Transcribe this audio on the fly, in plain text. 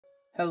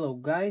Hello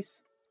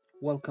guys,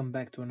 welcome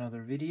back to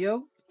another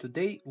video.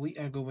 Today we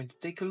are going to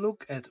take a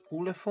look at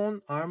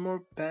uleFone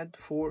Armor Pad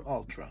 4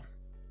 Ultra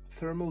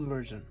thermal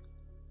version.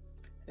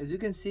 As you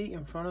can see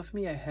in front of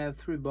me I have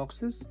three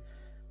boxes.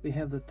 We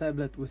have the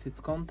tablet with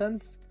its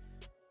contents,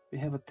 we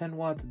have a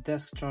 10-watt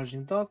desk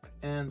charging dock,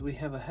 and we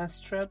have a hand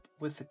strap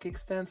with a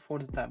kickstand for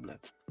the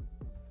tablet.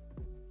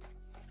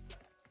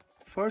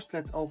 First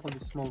let's open the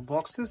small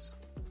boxes.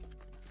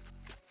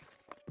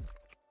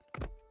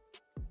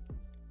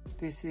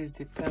 This is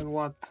the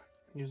 10-watt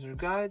user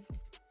guide.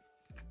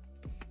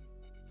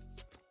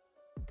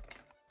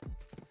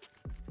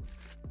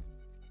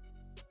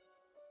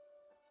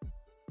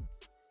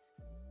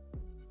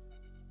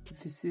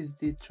 This is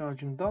the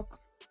charging dock.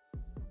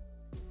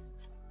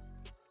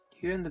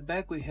 Here in the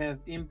back we have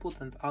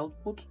input and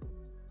output.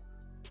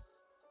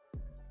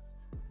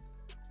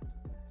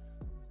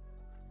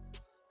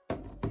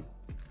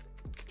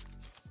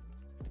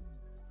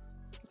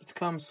 It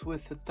comes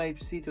with a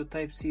Type-C to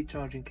Type-C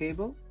charging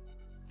cable.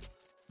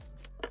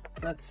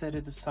 Let's set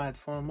it aside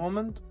for a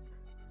moment.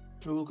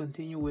 We will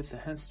continue with the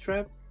hand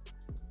strap.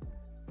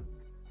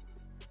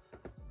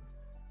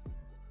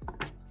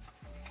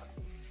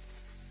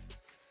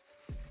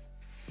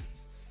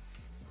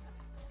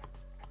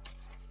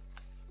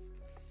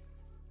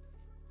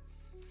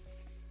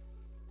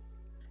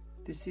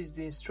 This is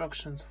the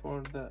instructions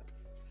for the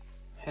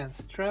hand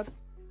strap.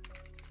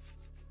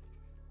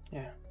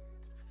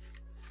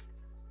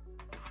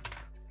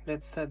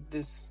 Let's set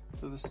this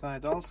to the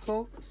side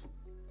also.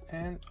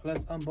 And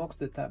let's unbox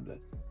the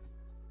tablet.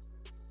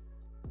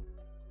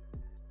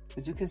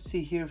 As you can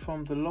see here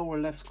from the lower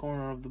left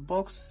corner of the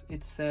box,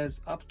 it says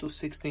up to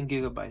 16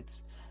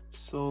 gigabytes.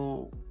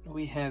 So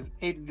we have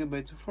 8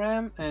 gigabytes of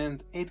RAM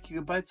and 8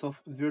 gigabytes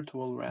of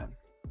virtual RAM.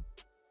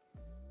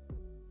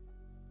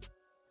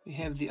 We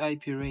have the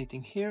IP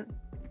rating here.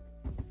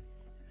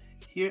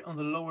 Here on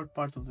the lower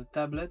part of the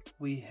tablet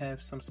we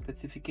have some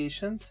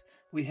specifications.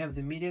 We have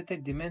the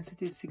MediaTek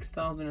Dimensity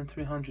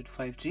 6300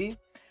 5G.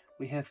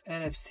 We have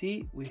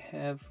NFC, we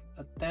have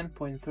a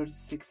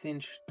 10.36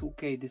 inch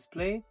 2K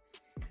display,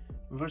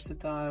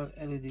 versatile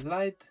LED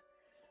light,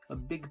 a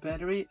big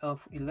battery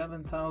of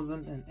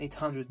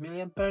 11,800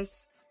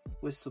 milliamperes,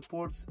 which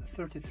supports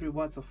 33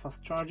 watts of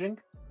fast charging.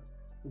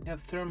 We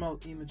have thermal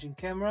imaging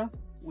camera,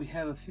 we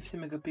have a 50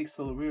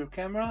 megapixel rear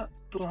camera,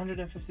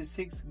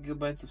 256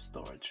 gigabytes of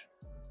storage.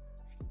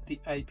 The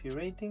IP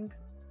rating,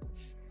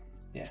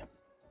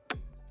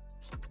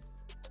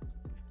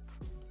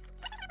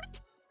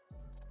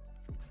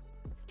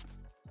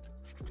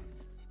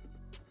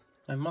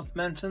 I must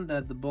mention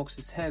that the box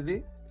is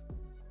heavy.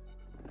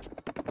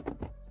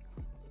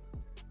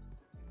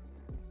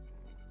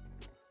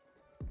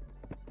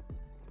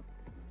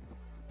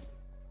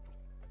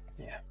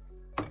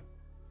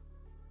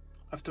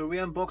 After we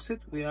unbox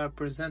it, we are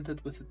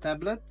presented with a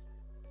tablet.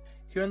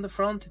 Here on the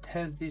front it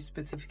has these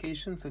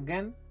specifications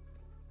again.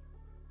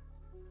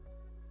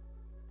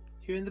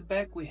 Here in the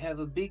back we have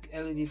a big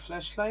LED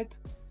flashlight.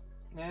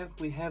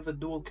 We have a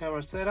dual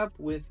camera setup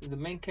with the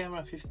main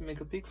camera 50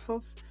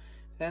 megapixels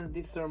and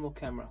the thermal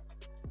camera.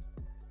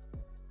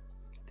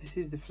 This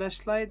is the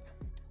flashlight.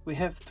 We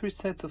have three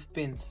sets of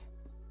pins.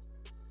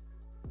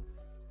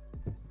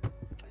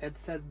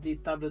 Let's set the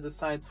tablet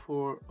aside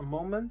for a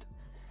moment.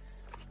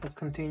 Let's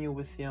continue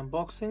with the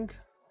unboxing.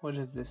 What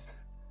is this?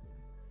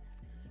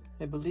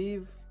 I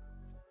believe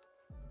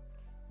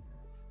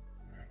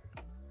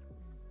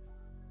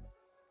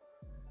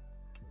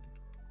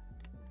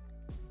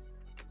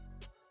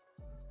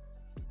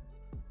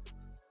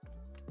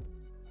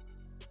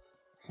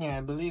I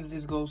believe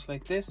this goes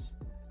like this.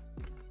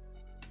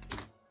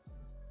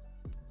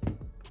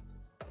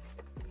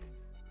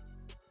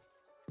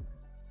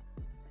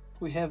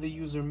 We have a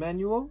user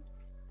manual.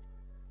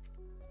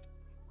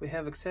 We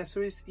have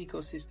accessories,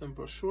 ecosystem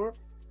brochure.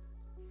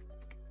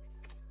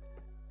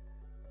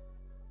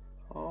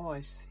 Oh,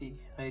 I see.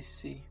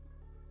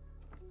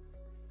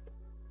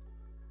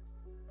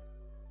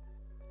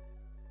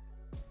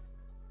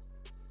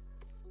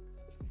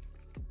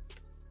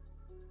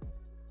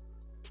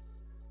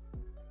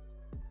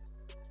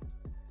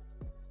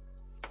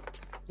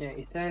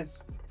 It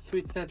has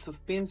three sets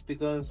of pins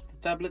because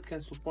the tablet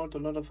can support a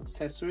lot of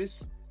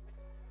accessories.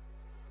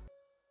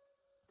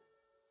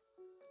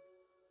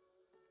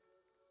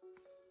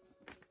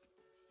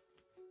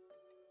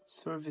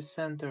 Service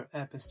center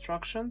app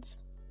instructions,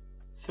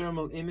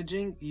 thermal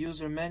imaging,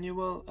 user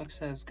manual,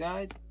 access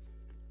guide.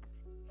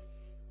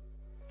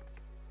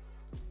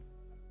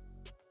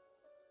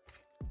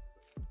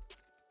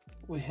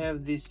 We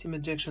have the SIM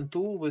ejection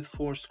tool with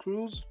 4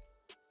 screws.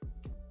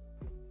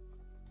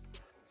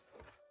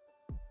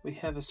 We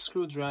have a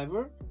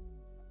screwdriver.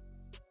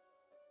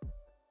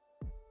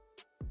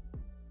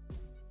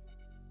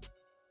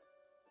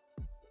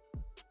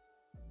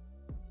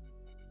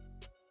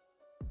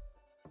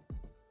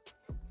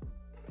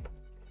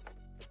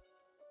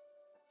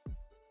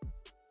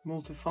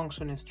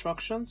 Multifunction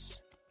instructions.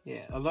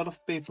 A lot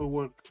of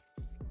paperwork.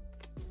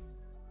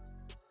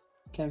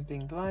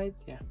 Camping light,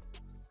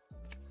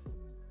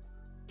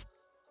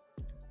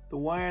 The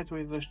wired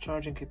reverse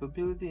charging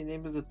capability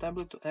enables the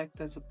tablet to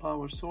act as a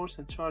power source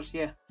and charge.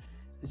 Yeah,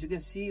 as you can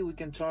see, we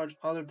can charge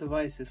other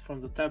devices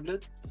from the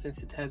tablet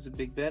since it has a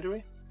big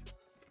battery.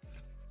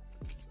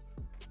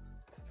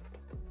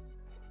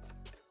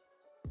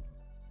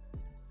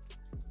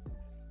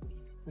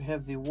 We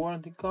have the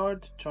warranty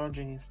card,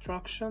 charging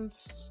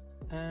instructions,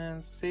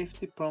 and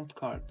safety prompt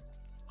card.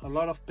 A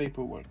lot of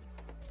paperwork.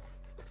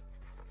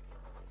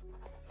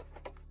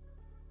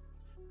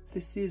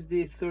 This is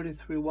the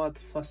 33-watt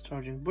fast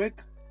charging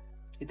brick.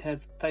 It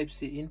has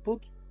Type-C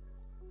input.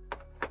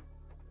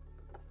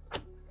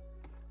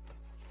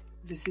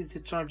 This is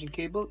the charging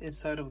cable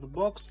inside of the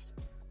box.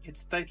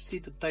 It's Type-C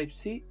to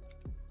Type-C.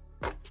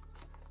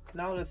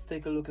 Now let's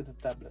take a look at the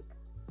tablet.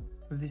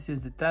 This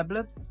is the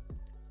tablet.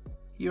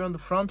 Here on the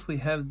front we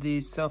have the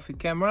selfie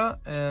camera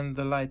and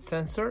the light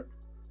sensor.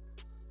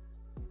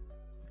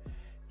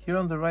 Here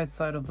on the right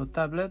side of the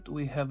tablet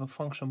we have a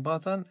function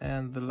button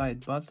and the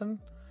light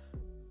button.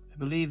 I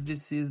believe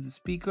this is the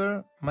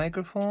speaker,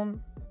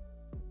 microphone.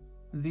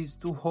 These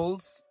two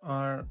holes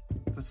are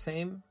the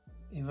same,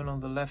 even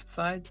on the left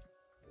side.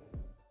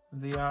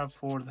 They are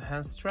for the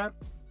hand strap.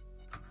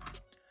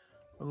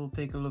 I will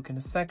take a look in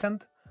a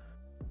second.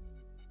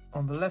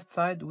 On the left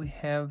side we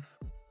have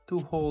two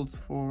holes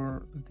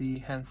for the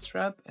hand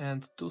strap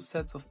and two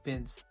sets of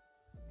pins.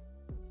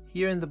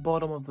 Here in the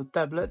bottom of the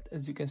tablet,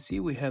 as you can see,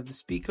 we have the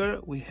speaker,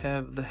 we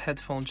have the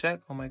headphone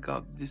jack. Oh my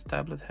god, this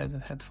tablet has a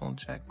headphone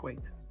jack.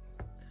 Wait.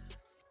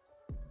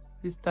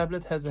 This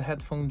tablet has a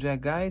headphone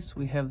jack, guys.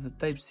 We have the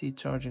Type-C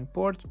charging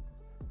port.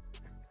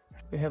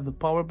 We have the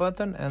power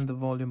button and the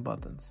volume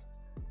buttons.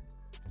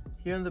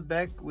 Here in the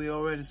back, we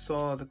already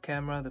saw the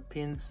camera, the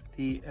pins,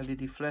 the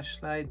LED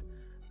flashlight,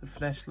 the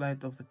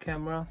flashlight of the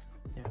camera.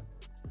 Yeah.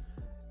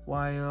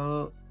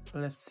 While,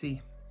 let's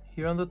see,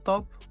 here on the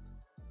top,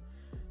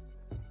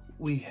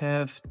 we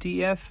have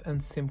TF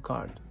and SIM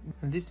card.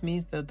 And this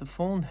means that the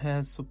phone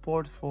has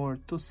support for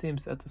two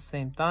SIMs at the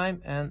same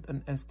time and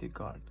an SD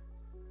card.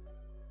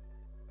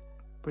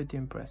 Pretty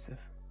impressive.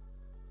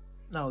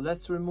 Now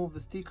let's remove the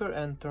sticker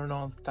and turn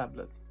on the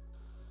tablet.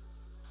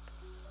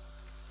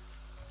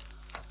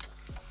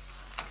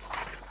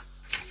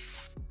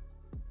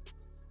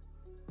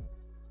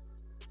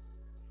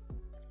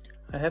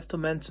 I have to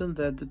mention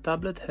that the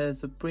tablet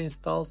has a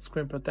pre-installed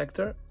screen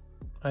protector.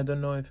 I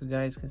don't know if you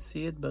guys can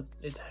see it, but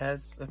it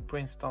has a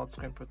pre-installed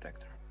screen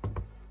protector.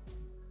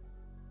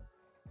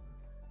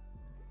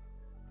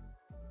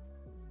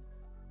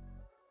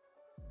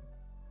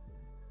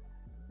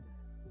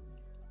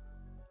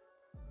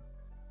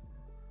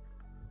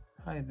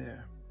 Hi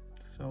there.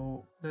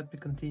 So let me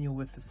continue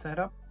with the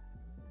setup.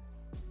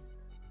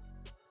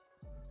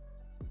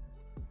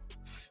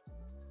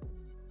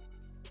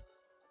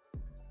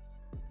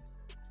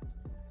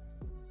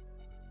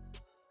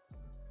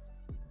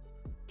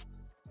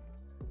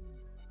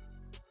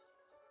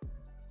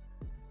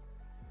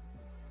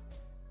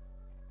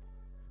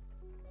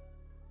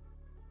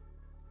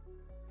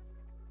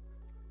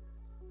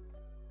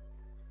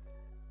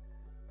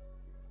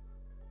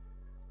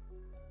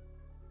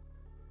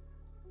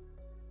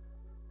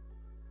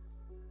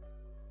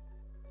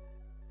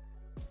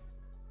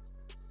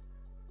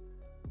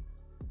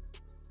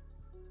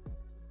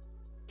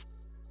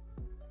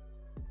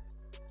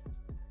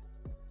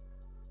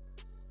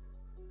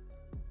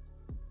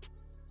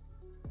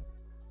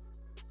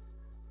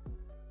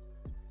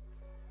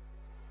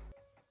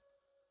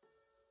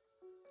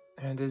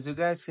 And as you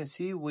guys can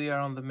see, we are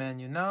on the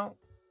menu now.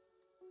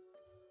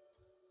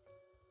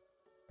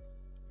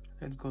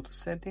 Let's go to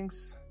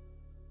settings.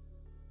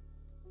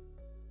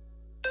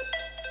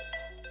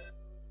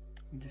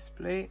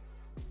 Display.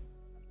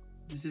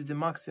 This is the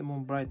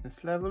maximum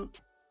brightness level.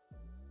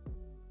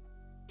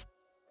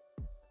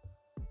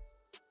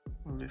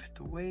 Lift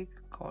to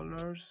wake,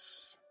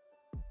 colors,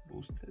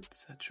 boosted,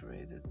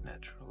 saturated,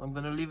 natural. I'm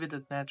gonna leave it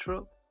at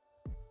natural.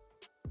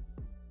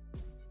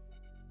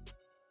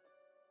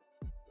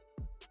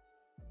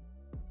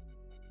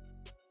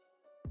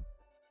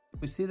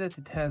 We see that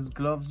it has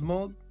gloves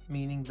mode,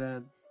 meaning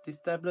that this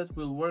tablet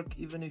will work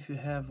even if you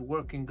have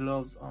working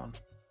gloves on.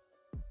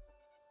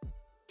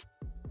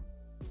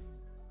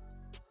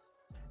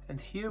 And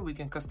here we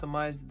can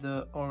customize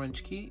the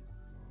orange key.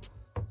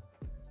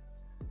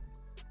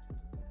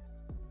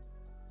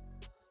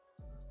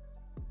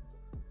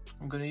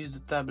 I'm gonna use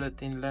the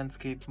tablet in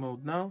landscape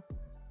mode now.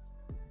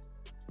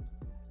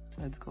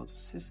 Let's go to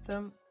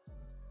system.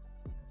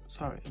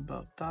 Sorry,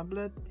 about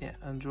tablet. Yeah,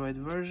 Android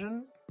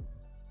version.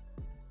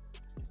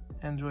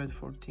 Android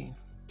 14.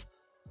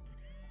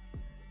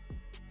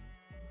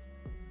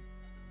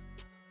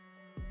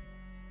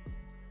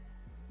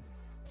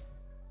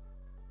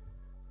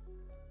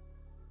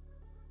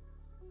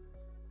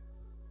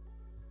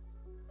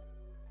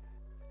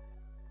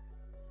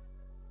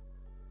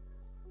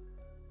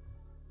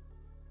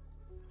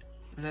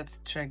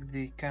 Let's check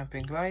the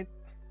camping light.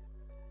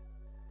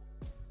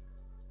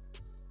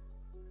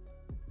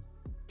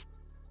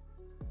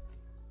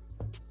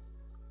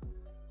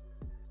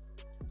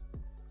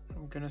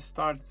 I'm gonna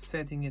start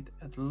setting it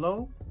at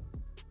low.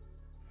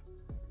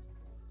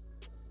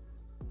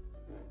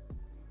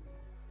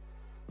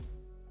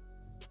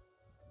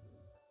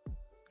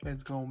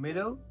 Let's go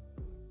middle,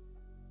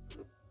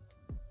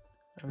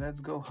 and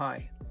let's go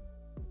high.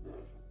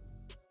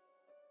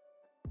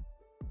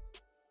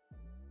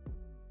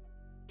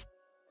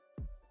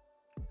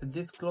 At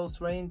this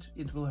close range,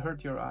 it will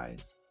hurt your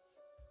eyes.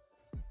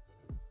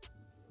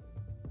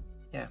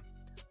 Yeah,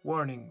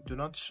 warning, do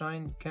not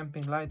shine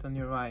camping light on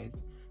your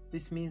eyes.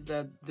 This means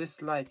that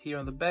this light here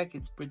on the back,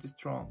 it's pretty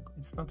strong.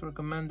 It's not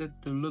recommended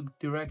to look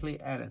directly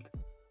at it.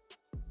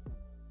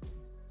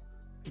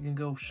 You can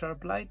go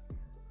sharp light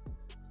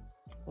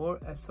or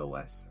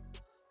SOS.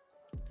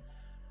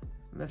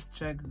 Let's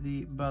check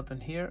the button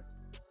here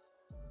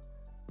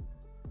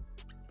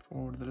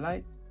for the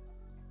light.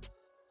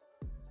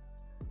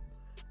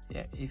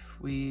 Yeah, if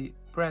we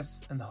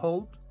press and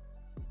hold,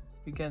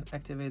 we can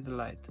activate the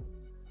light.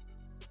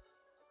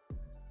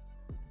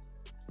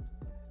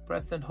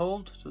 Press and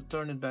hold to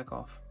turn it back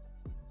off.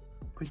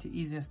 Pretty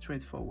easy and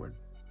straightforward.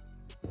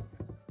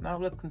 Now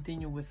let's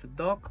continue with the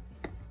dock.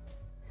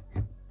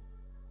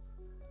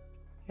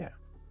 Yeah.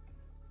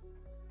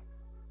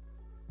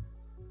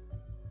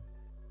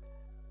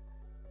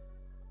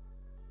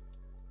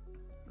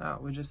 Now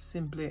we just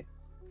simply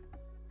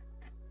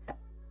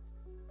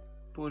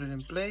put it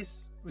in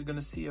place. We're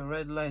gonna see a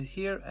red light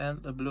here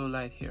and a blue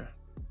light here.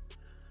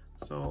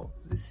 So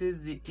this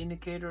is the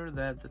indicator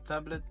that the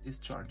tablet is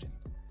charging.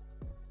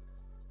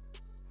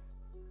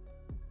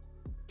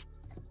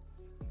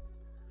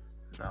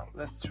 Now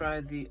let's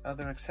try the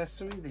other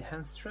accessory, the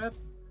hand strap.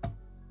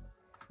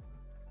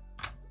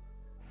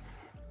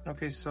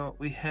 Okay, so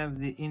we have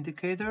the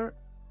indicator.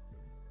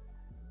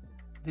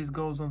 This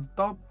goes on the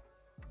top,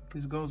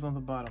 this goes on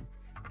the bottom.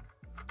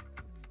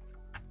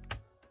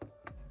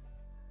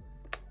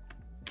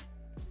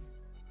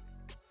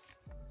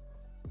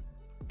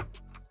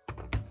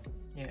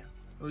 Yeah,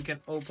 we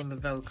can open the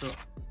Velcro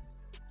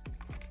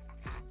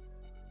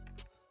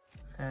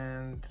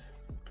and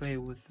play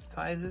with the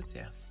sizes.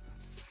 Yeah.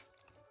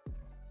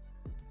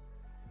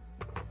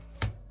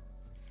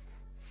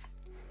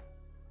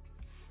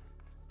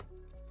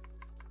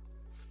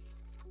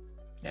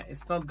 Yeah,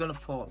 it's not gonna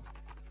fall.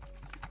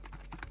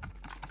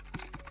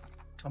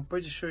 I'm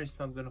pretty sure it's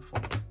not gonna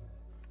fall.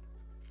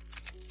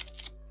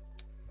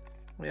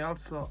 We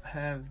also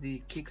have the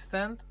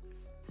kickstand.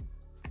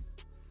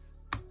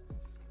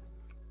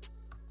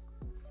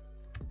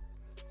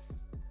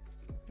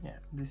 Yeah,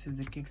 this is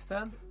the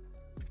kickstand.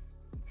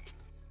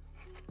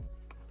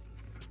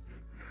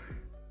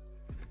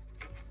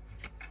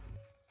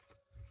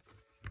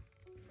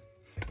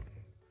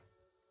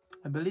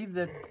 I believe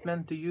that it's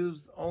meant to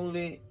use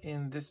only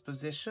in this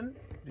position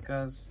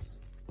because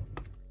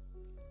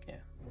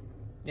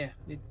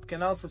it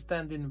can also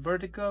stand in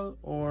vertical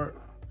or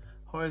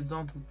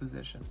horizontal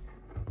position.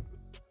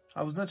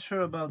 I was not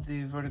sure about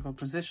the vertical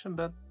position,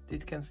 but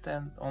it can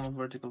stand on a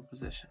vertical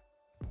position.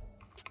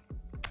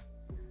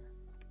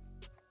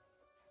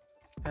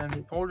 And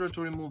in order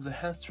to remove the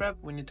hand strap,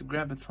 we need to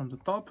grab it from the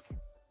top.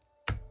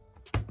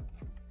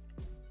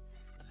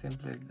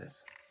 Simply like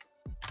this.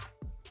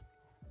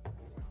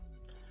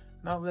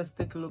 Now let's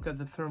take a look at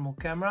the thermal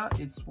camera.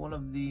 It's one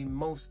of the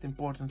most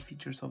important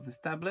features of this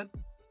tablet.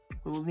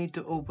 We will need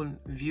to open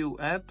View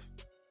app.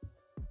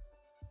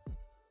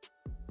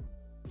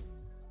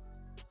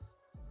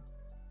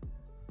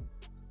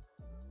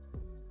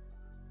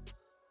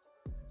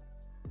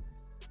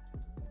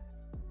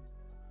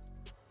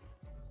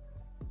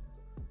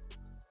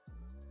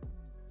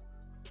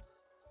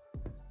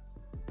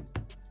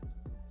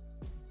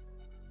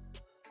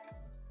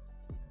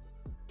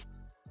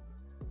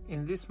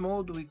 In this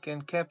mode, we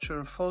can capture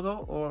a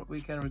photo or we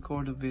can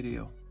record a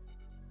video.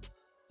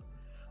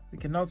 We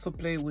can also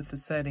play with the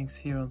settings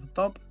here on the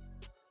top.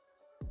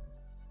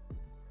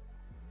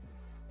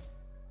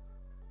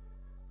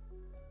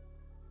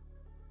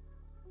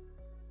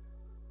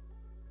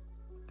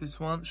 This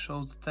one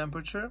shows the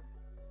temperature.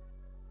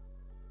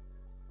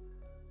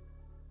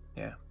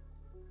 Yeah.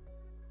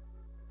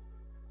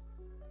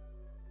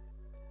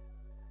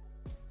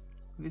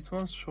 This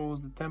one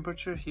shows the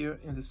temperature here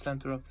in the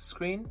center of the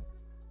screen.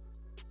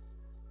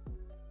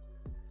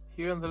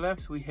 Here on the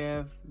left we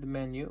have the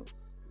menu,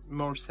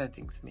 more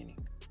settings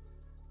meaning.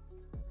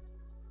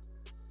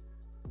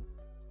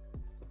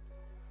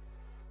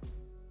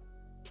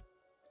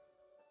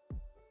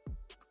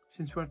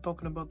 Since we're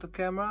talking about the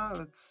camera,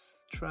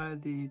 let's try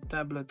the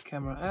tablet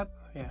camera app.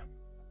 Yeah.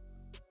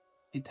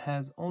 It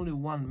has only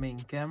one main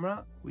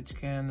camera, which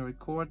can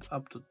record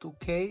up to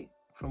 2K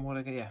from what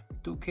I can,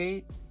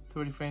 2K,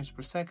 30 frames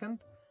per second.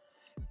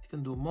 It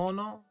can do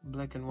mono,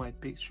 black and white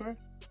picture,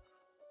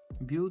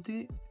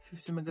 beauty,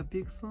 50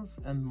 megapixels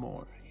and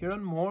more. Here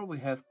on more we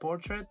have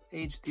portrait,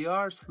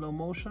 HDR, slow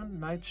motion,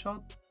 night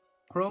shot,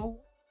 pro,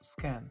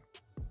 scan.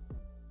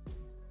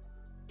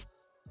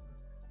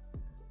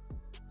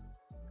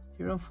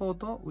 Here on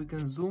photo we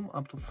can zoom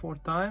up to 4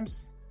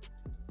 times.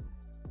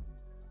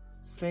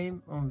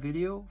 Same on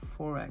video,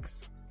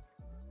 4x.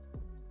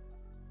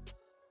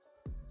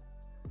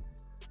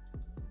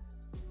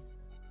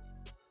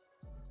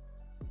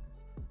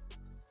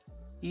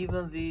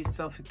 Even the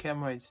selfie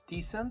camera is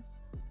decent.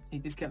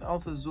 It can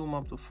also zoom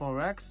up to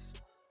 4x.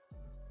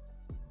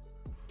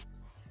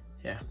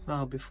 Yeah,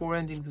 now before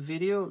ending the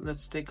video,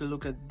 let's take a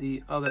look at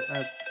the other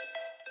app.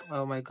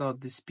 Oh my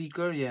god, the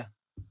speaker, yeah.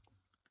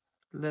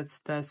 Let's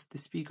test the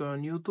speaker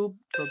on YouTube.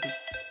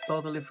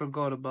 Totally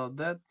forgot about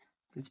that.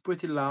 It's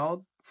pretty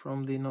loud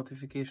from the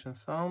notification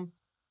sound.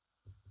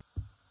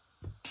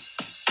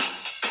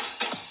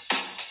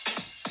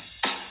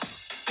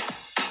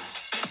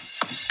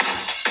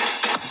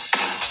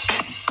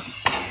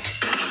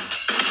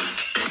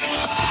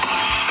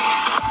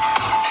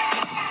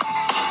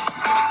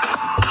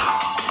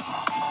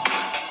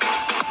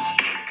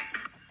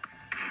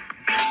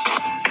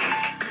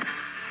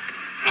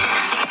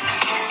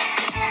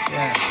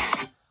 Yeah,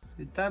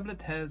 the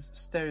tablet has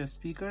stereo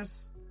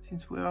speakers.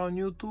 Since we are on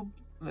YouTube,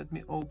 let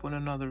me open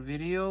another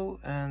video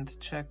and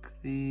check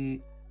the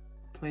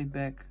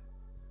playback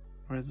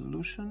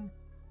resolution.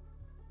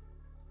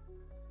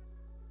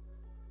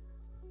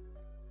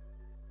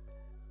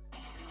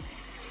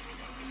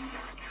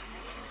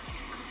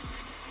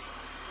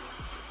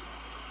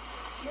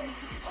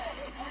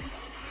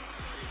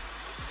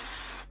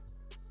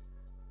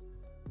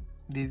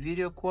 The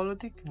video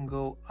quality can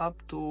go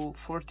up to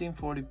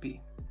 1440p.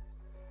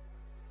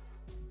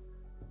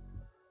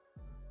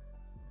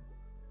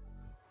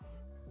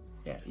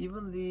 Yeah,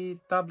 even the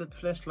tablet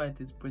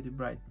flashlight is pretty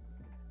bright.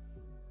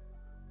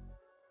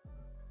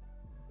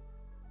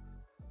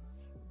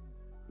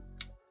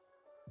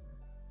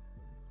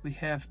 We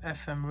have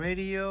FM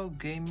radio,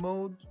 game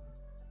mode,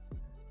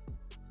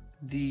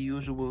 the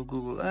usual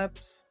Google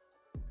apps,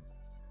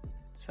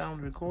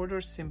 sound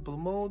recorder, simple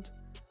mode,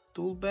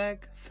 tool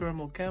bag,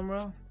 thermal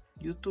camera,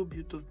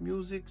 YouTube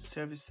music,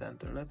 service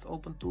center. Let's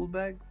open tool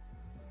bag.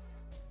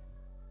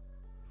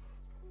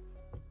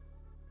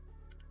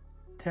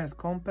 It has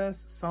compass,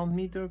 sound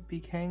meter,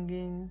 peak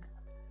hanging,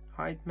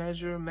 height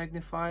measure,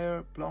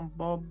 magnifier, plumb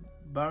bob,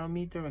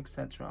 barometer,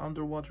 etc.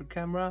 Underwater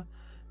camera.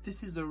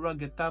 This is a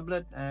rugged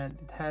tablet and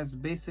it has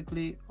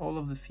basically all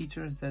of the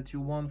features that you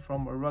want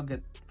from a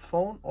rugged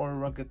phone or a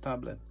rugged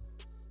tablet.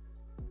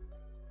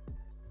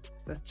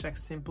 Let's check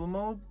simple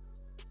mode.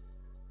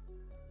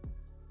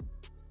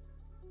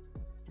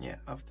 Yeah,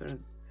 after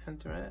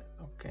enter it,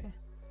 okay.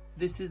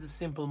 This is the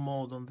simple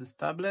mode on this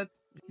tablet.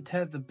 It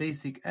has the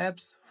basic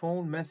apps,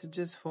 phone,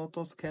 messages,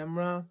 photos,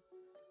 camera,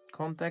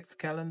 contacts,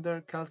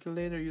 calendar,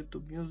 calculator,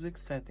 YouTube music,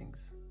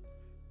 settings.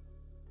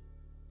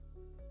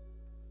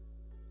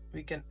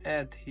 We can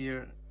add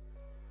here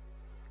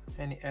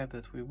any app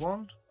that we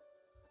want,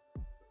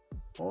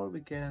 or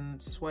we can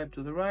swipe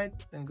to the right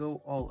and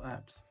go all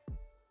apps.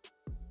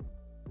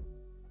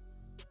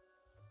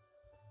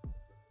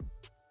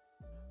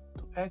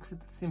 To exit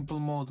the simple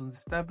mode on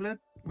this tablet,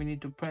 we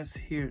need to press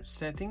here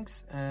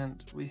settings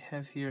and we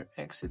have here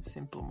exit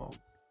simple mode.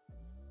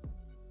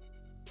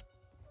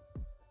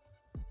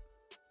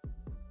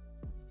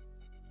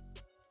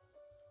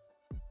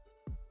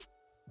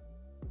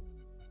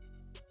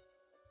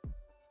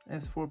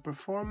 As for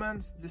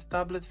performance, this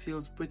tablet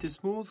feels pretty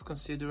smooth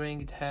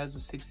considering it has a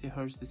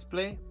 60Hz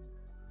display.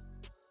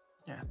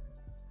 Yeah.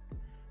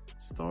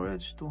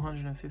 Storage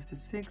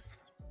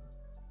 256.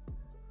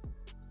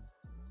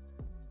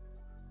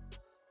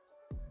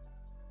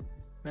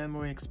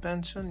 Memory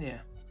expansion, yeah.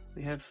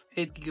 We have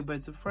 8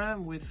 GB of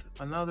RAM with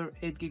another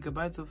 8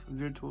 GB of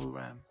virtual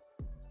RAM.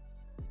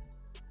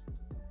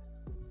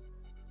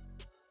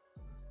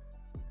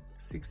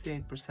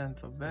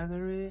 68% of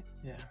battery,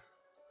 yeah.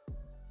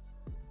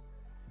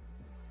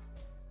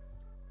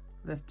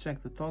 Let's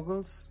check the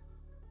toggles.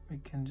 We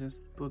can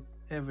just put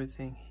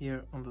everything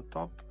here on the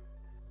top.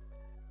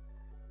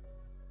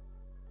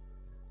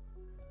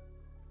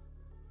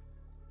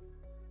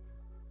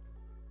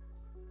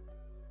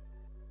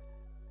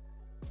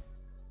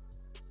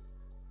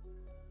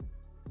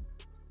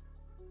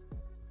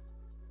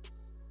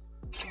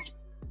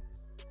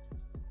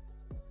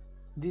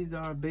 These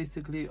are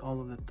basically all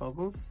of the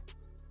toggles.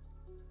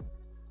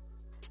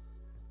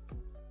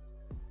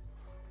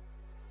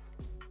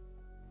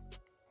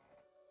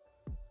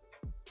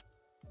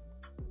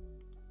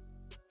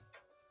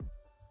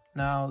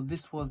 Now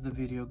this was the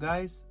video,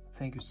 guys.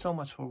 Thank you so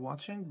much for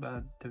watching,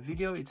 but the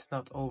video it's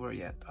not over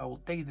yet. I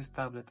will take this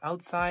tablet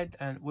outside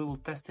and we will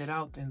test it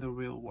out in the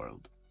real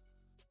world.